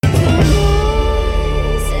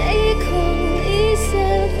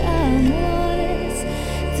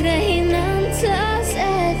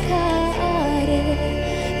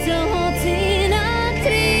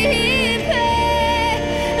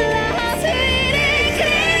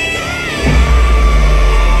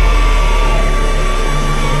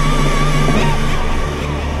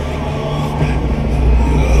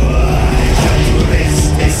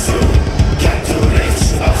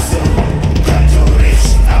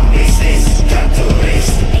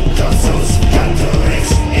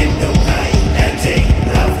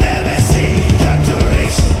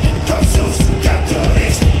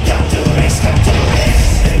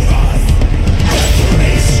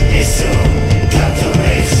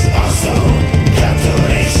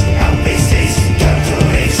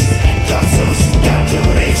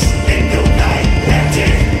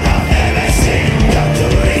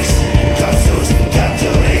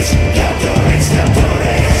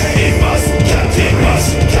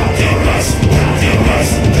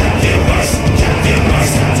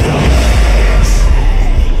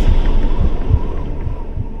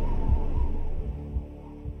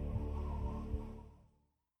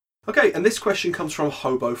Okay, and this question comes from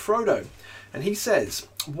Hobo Frodo, and he says,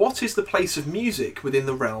 what is the place of music within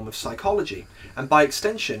the realm of psychology, and by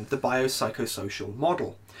extension, the biopsychosocial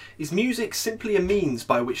model? Is music simply a means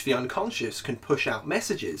by which the unconscious can push out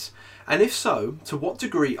messages? And if so, to what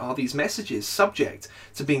degree are these messages subject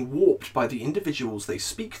to being warped by the individuals they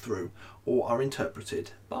speak through, or are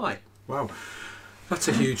interpreted by? Wow, that's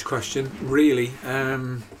a huge question, really.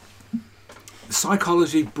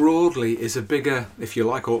 Psychology broadly is a bigger, if you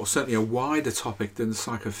like, or certainly a wider topic than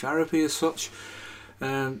psychotherapy as such.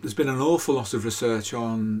 There's been an awful lot of research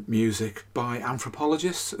on music by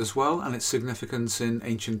anthropologists as well, and its significance in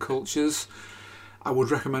ancient cultures. I would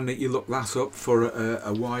recommend that you look that up for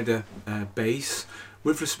a wider base.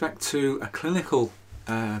 With respect to a clinical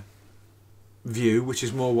view, which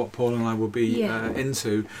is more what Paul and I will be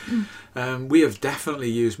into, we have definitely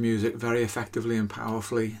used music very effectively and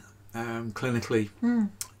powerfully clinically,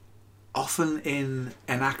 often in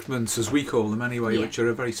enactments, as we call them anyway, which are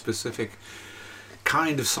a very specific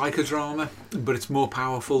kind of psychodrama, but it's more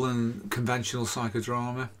powerful than conventional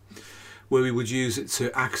psychodrama, where we would use it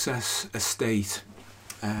to access a state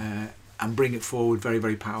and bring it forward very,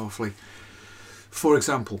 very powerfully. For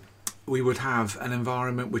example, we would have an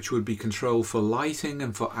environment which would be controlled for lighting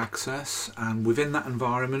and for access, and within that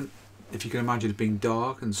environment, if you can imagine it being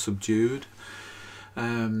dark and subdued,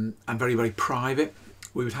 and very, very private,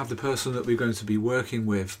 we would have the person that we're going to be working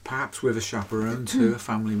with, perhaps with a chaperone too, a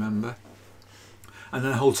family member, and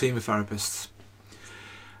then a whole team of therapists,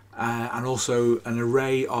 and also an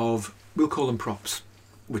array of, we'll call them props,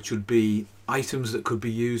 which would be items that could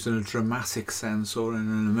be used in a dramatic sense or in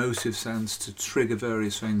an emotive sense to trigger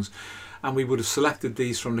various things, and we would have selected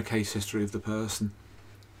these from the case history of the person.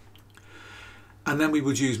 And then we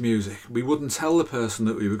would use music. We wouldn't tell the person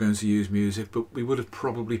that we were going to use music, but we would have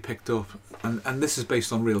probably picked up, and this is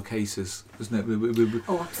based on real cases, isn't it?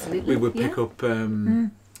 Absolutely. We would pick up a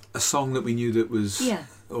song that we knew that was,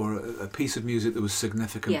 or a piece of music that was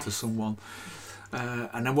significant to someone.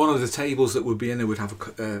 And then one of the tables that would be in there would have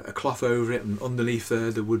a cloth over it, and underneath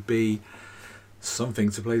there would be something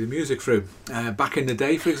to play the music through. Back in the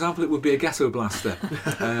day, for example, it would be a ghetto blaster.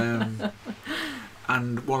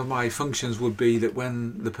 And one of my functions would be that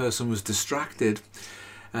when the person was distracted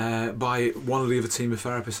by one of the other team of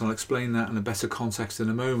therapists, and I'll explain that in a better context in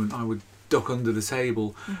a moment, I would duck under the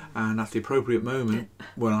table, and at the appropriate moment,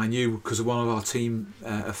 when I knew, because one of our team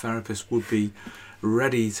of therapists would be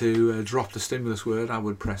ready to drop the stimulus word, I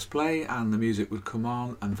would press play and the music would come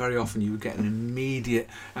on, and very often you would get an immediate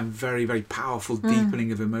and very, very powerful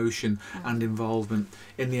deepening of emotion and involvement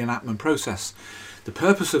in the enactment process. The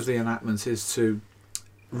purpose of the enactment is to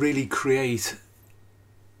really create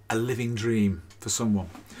a living dream for someone.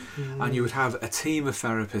 And you would have a team of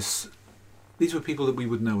therapists. These were people that we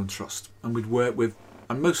would know and trust, and we'd work with,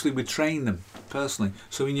 and mostly we'd train them personally,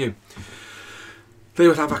 so we knew they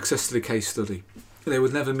would have access to the case study. They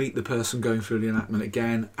would never meet the person going through the enactment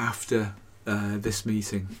again after this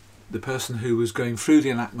meeting. The person who was going through the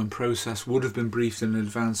enactment process would have been briefed in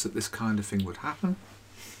advance that this kind of thing would happen.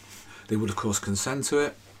 They would of course consent to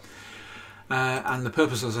it. And the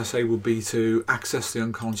purpose, as I say, would be to access the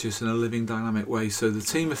unconscious in a living, dynamic way. So the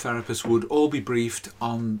team of therapists would all be briefed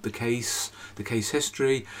on the case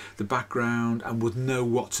history, the background, and would know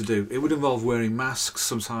what to do. It would involve wearing masks,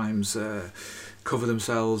 sometimes cover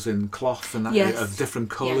themselves in cloth and that, of different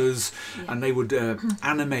colours, and they would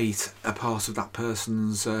animate a part of that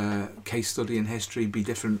person's case study and history, be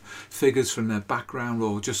different figures from their background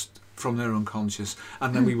or just from their unconscious,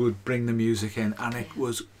 and then we would bring the music in, and it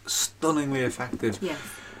was stunningly effective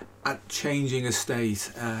at changing a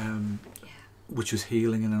state which was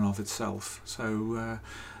healing in and of itself. So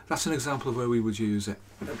that's an example of where we would use it.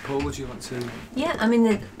 Paul, would you like to? Yeah, I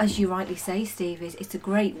mean, as you rightly say, Steve, it's a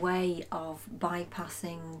great way of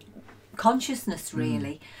bypassing consciousness,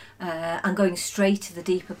 really, and going straight to the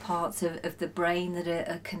deeper parts of the brain that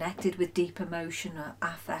are connected with deep emotion or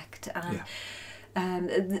affect.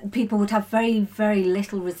 People would have very, very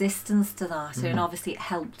little resistance to that, and obviously it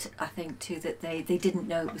helped, I think, too, that they didn't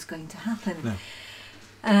know it was going to happen.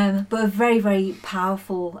 No. But a very, very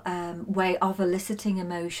powerful way of eliciting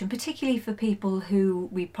emotion, particularly for people who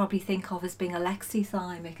we probably think of as being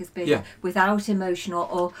alexithymic, as being without emotion,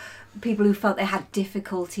 or people who felt they had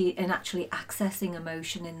difficulty in actually accessing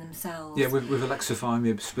emotion in themselves. Yeah, with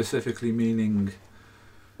alexithymia specifically meaning...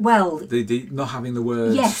 Well, the not having the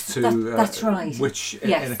words that's right. Which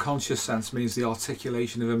in a conscious sense means the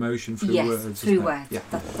articulation of emotion through words. Through words. Yeah.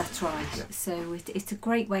 That's right. Yeah. So it's a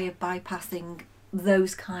great way of bypassing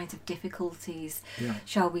those kinds of difficulties,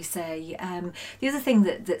 shall we say. The other thing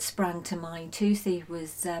that sprang to mind too, Steve,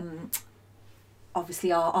 was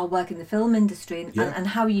obviously our work in the film industry and, Yeah. and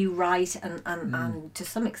how you write and to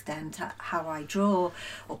some extent how I draw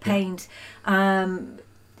or paint,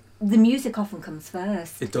 the music often comes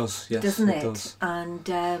first. It does, yes. Doesn't it? Does. And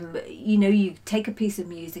you take a piece of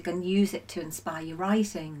music and use it to inspire your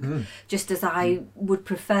writing. Just as I would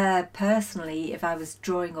prefer personally, if I was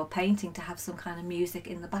drawing or painting, to have some kind of music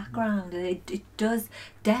in the background. And it does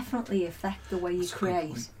definitely affect the way you That's a great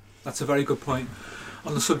create. point. That's a very good point.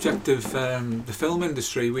 On the subject of the film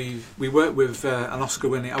industry, we work with an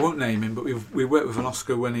Oscar-winning, I won't name him, but we work with an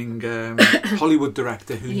Oscar-winning Hollywood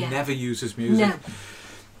director who never uses music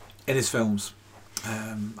in his films.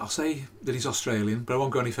 I'll say that he's Australian, but I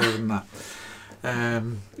won't go any further than that.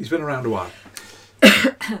 He's been around a while.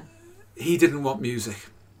 He didn't want music.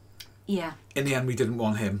 Yeah. In the end, we didn't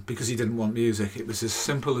want him because he didn't want music. It was as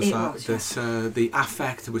simple as that. The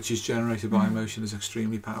affect which is generated by emotion is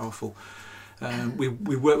extremely powerful. We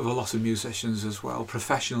work with a lot of musicians as well,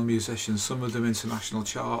 professional musicians, some of them international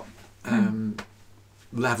chart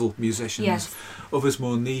level musicians, Yes. others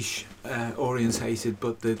more niche orientated,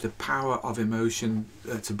 but the power of emotion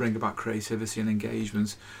to bring about creativity and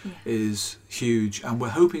engagement is huge, and we're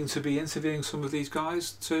hoping to be interviewing some of these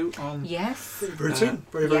guys too on Yes. Very soon.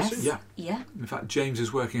 Very yes. soon. yeah. Yeah. In fact, James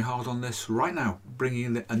is working hard on this right now,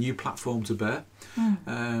 bringing a new platform to bear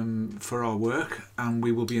for our work, and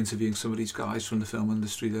we will be interviewing some of these guys from the film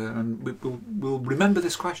industry there, and we'll remember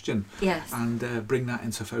this question Yes. and bring that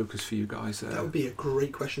into focus for you guys. That would be a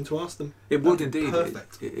great question to ask them. It would That'd be indeed.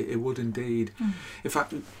 perfect. It would indeed. In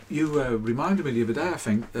fact, you reminded me the other day, I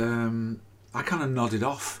think, I kind of nodded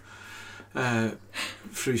off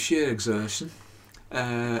through sheer exertion.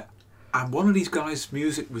 And one of these guys'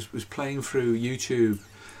 music was playing through YouTube,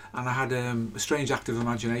 and I had a strange active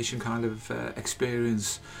imagination kind of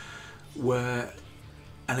experience where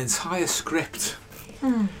an entire script,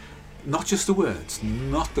 not just the words,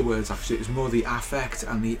 actually, it was more the affect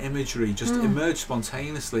and the imagery just emerged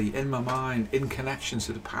spontaneously in my mind in connection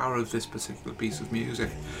to the power of this particular piece of music.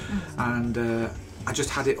 And I just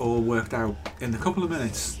had it all worked out in the couple of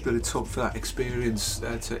minutes that it took for that experience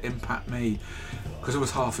to impact me, because I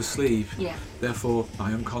was half asleep. Yeah. Therefore,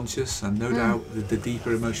 my unconscious and no doubt the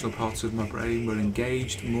deeper emotional parts of my brain were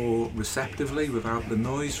engaged more receptively without the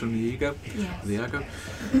noise from the ego.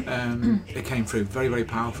 It came through very, very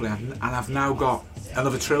powerfully, and I've now got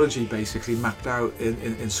another trilogy basically mapped out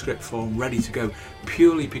in script form, ready to go,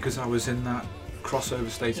 purely because I was in that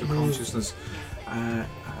crossover state of consciousness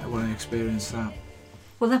when I experienced that.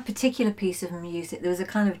 Well, that particular piece of music, there was a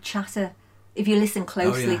kind of chatter, if you listen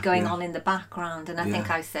closely, going on in the background, and I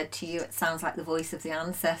think I said to you, it sounds like the voice of the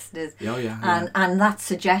ancestors. And that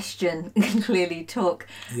suggestion clearly took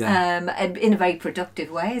in a very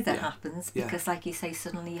productive way as it happens, because like you say,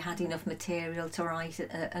 suddenly you had enough material to write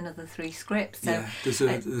another 3 scripts. So,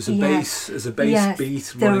 there's a bass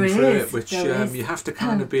beat running through it, which you have to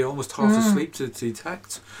kind of be almost half asleep to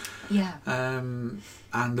detect.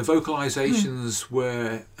 And the vocalisations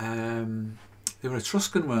were they were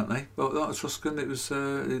Etruscan, weren't they? Well, not Etruscan. It was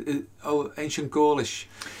ancient Gaulish.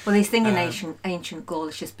 Well, they sing in ancient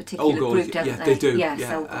Gaulish, this particular group, don't they? They do. Yes,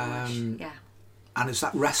 Old Gaulish. And it's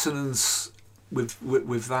that resonance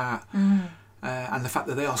with that. And the fact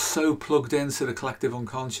that they are so plugged into the collective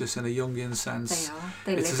unconscious in a Jungian sense. They are.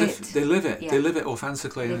 They it's live as it. if they live it. Yeah. They live it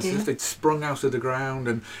authentically. And it's as if they'd sprung out of the ground.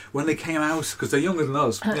 And when they came out, because they're younger than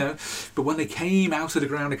us, you know, but when they came out of the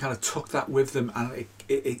ground, they kind of took that with them, and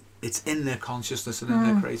it's in their consciousness and in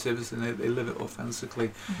their creativity, and they live it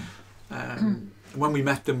authentically. When we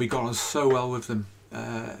met them, we got on so well with them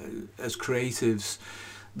as creatives.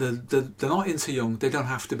 They're not into Jung. They don't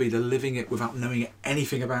have to be. They're living it without knowing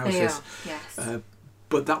anything about it. Yes.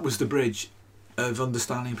 But that was the bridge of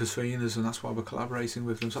understanding between us, and that's why we're collaborating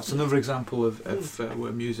with them. So that's another example of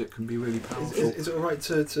where music can be really powerful. Is it all right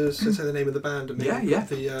to say the name of the band and maybe put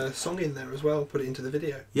the song in there as well? Put it into the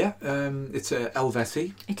video. Yeah, it's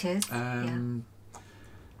Helveti. It is.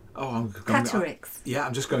 Catarix.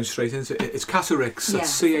 I'm just going straight into it. It's Catarix. That's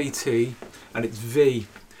C-A-T, and it's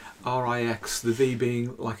V-R-I-X. The V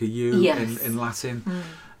being like a U in Latin,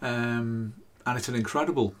 and it's an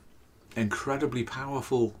incredibly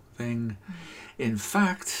powerful thing. In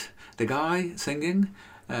fact, the guy singing,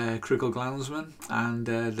 Krigel Glansman, and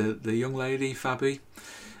the young lady Fabi,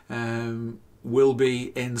 will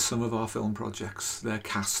be in some of our film projects. Their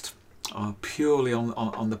cast are purely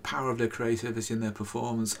on the power of their creativity and their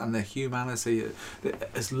performance and their humanity.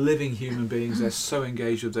 As living human beings, they're so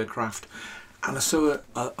engaged with their craft, and are so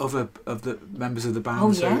of the members of the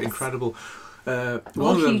band so incredible.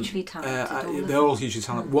 All hugely talented. They're all hugely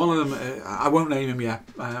talented. One of them, I won't name him yet.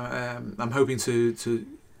 I'm hoping to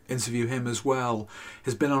interview him as well,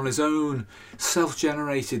 has been on his own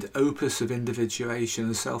self-generated opus of individuation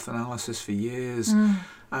and self-analysis for years.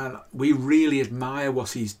 And we really admire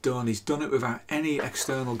what he's done. He's done it without any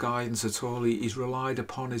external guidance at all. He's relied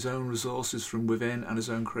upon his own resources from within and his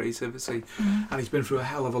own creativity. And he's been through a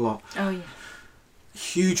hell of a lot. Oh, yeah.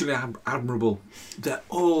 Hugely admirable. They're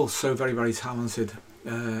all so very, very talented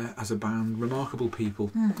as a band. Remarkable people.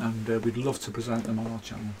 And we'd love to present them on our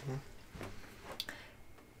channel.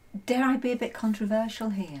 Dare I be a bit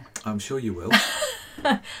controversial here? I'm sure you will.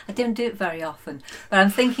 I don't do it very often, but I'm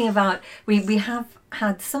thinking about, we have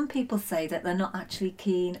had some people say that they're not actually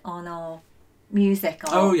keen on our music.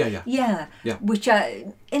 Or, yeah, which are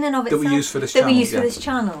in and of itself that we use for this channel. For this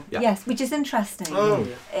channel, yes, which is interesting.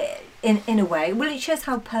 In a way, well, it shows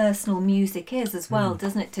how personal music is as well,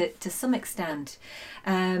 doesn't it? To some extent.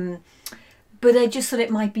 But I just thought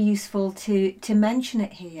it might be useful to mention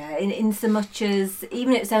it here, in so much as,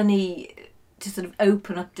 even if it's only to sort of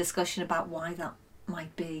open up discussion about why that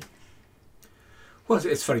might be. Well,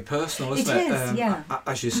 it's very personal, isn't it? It is, yeah.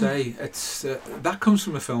 As you say, it's that comes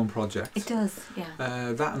from a film project. It does,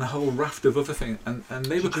 yeah. That and a whole raft of other things, and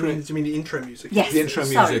they were created. Do you mean the intro music? Yes, the intro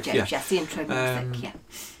sorry, music. James, yes, the intro music. Yeah.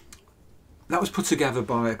 That was put together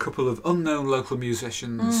by a couple of unknown local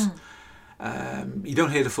musicians. You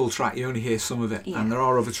don't hear the full track; you only hear some of it, and there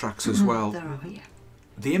are other tracks as well. There are, yeah.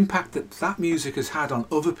 The impact that music has had on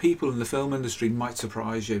other people in the film industry might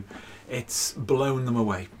surprise you. It's blown them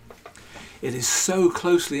away. It is so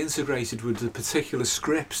closely integrated with the particular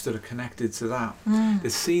scripts that are connected to that. The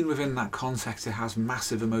scene within that context, it has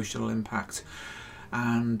massive emotional impact.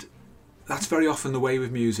 And that's very often the way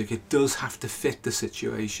with music. It does have to fit the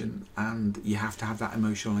situation, and you have to have that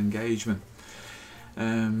emotional engagement.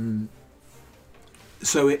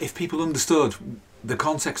 So if people understood the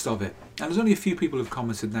context of it, and there's only a few people who've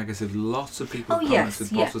commented negatively, lots of people have commented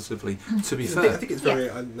positively, to be fair. I think it's very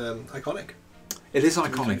iconic. It is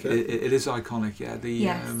iconic. It is iconic.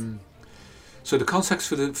 Yeah. So the context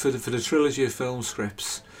for the trilogy of film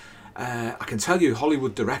scripts, I can tell you,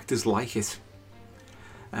 Hollywood directors like it,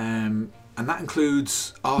 and that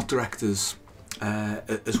includes art directors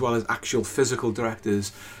as well as actual physical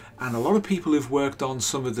directors, and a lot of people who've worked on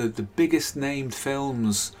some of the biggest named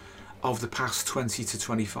films of the past 20 to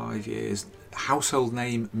 25 years, household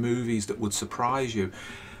name movies that would surprise you,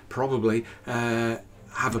 probably.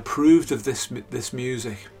 Have approved of this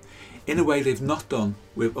music in a way they've not done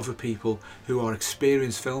with other people who are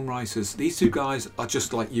experienced film writers. These two guys are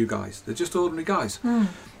just like you guys. They're just ordinary guys.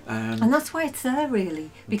 And that's why it's there,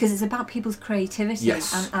 really, because it's about people's creativity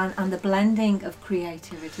and the blending of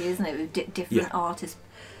creativity, isn't it? With different artists,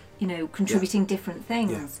 contributing different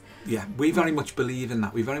things. Yeah, we very much believe in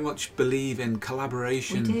that. We very much believe in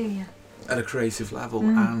collaboration. We do, yeah. At a creative level.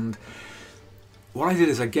 And what I did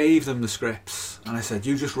is I gave them the scripts and I said,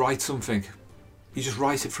 you just write something. You just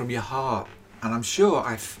write it from your heart. And I'm sure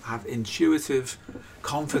I have intuitive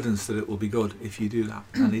confidence that it will be good if you do that.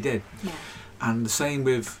 And they did. Yeah. And the same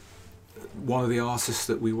with one of the artists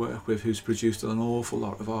that we work with, who's produced an awful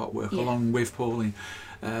lot of artwork along with Pauline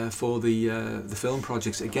for the film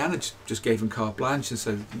projects. Again, I just gave him carte blanche and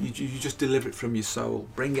said, you just deliver it from your soul.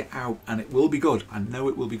 Bring it out and it will be good. I know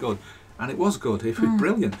it will be good. And it was good, it was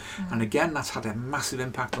brilliant. And again, that's had a massive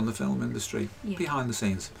impact on the film industry, behind the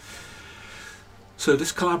scenes. So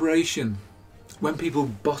this collaboration, when people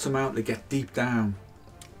bottom out, they get deep down,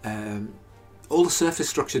 all the surface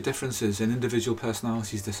structure differences in individual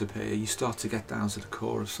personalities disappear. You start to get down to the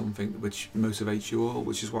core of something which motivates you all,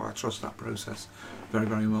 which is why I trust that process very,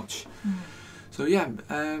 very much. So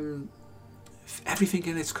everything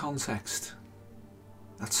in its context.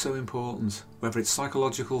 That's so important, whether it's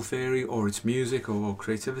psychological theory or it's music or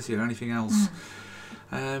creativity or anything else.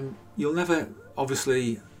 You'll never,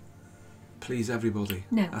 obviously, please everybody.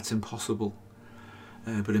 No. That's impossible.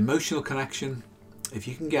 But emotional connection, if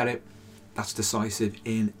you can get it, that's decisive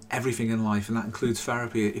in everything in life, and that includes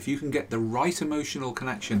therapy. If you can get the right emotional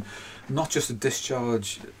connection, not just a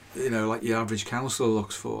discharge, like your average counsellor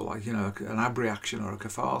looks for, like, an abreaction or a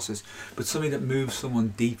catharsis, but something that moves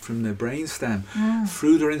someone deep from their brainstem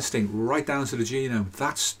through their instinct right down to the genome.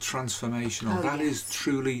 That's transformational. That is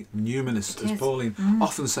truly numinous, as Pauline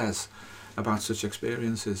often says about such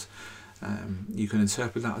experiences. You can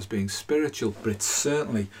interpret that as being spiritual, but it's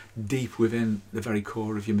certainly deep within the very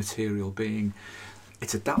core of your material being.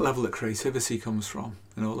 It's at that level that creativity comes from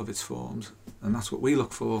in all of its forms, and that's what we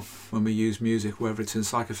look for when we use music, whether it's in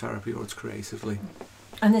psychotherapy or it's creatively.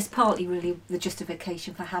 And there's partly really the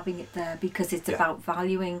justification for having it there, because it's about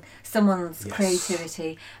valuing someone's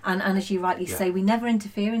creativity, and as you rightly say, we never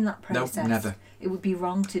interfere in that process. No, never. It would be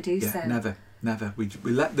wrong to do so. Never. Never. We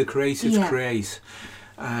let the creatives create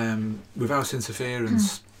without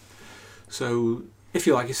interference. So, if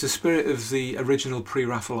you like, it's the spirit of the original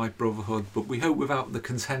pre-Raphaelite Brotherhood, but we hope without the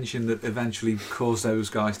contention that eventually caused those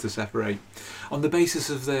guys to separate. On the basis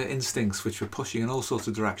of their instincts, which were pushing in all sorts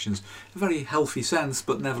of directions, a very healthy sense,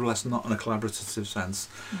 but nevertheless not in a collaborative sense.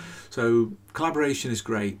 So collaboration is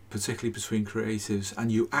great, particularly between creatives,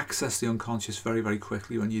 and you access the unconscious very, very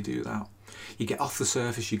quickly when you do that. You get off the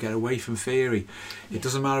surface, you get away from theory. It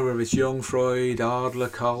doesn't matter whether it's Jung, Freud, Adler,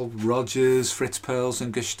 Carl Rogers, Fritz Perls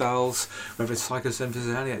and Gestalt, whether it's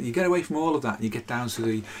psychosynthesis, any. You get away from all of that and you get down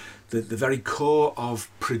to the very core of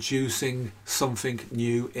producing something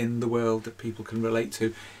new in the world that people can relate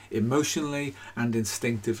to emotionally and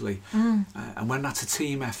instinctively. And when that's a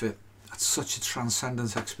team effort, that's such a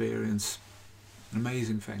transcendent experience. An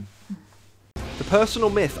amazing thing. The Personal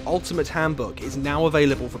Myth Ultimate Handbook is now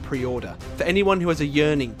available for pre-order. For anyone who has a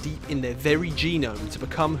yearning deep in their very genome to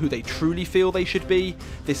become who they truly feel they should be,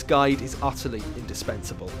 this guide is utterly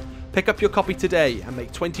indispensable. Pick up your copy today and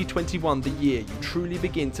make 2021 the year you truly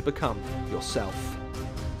begin to become yourself.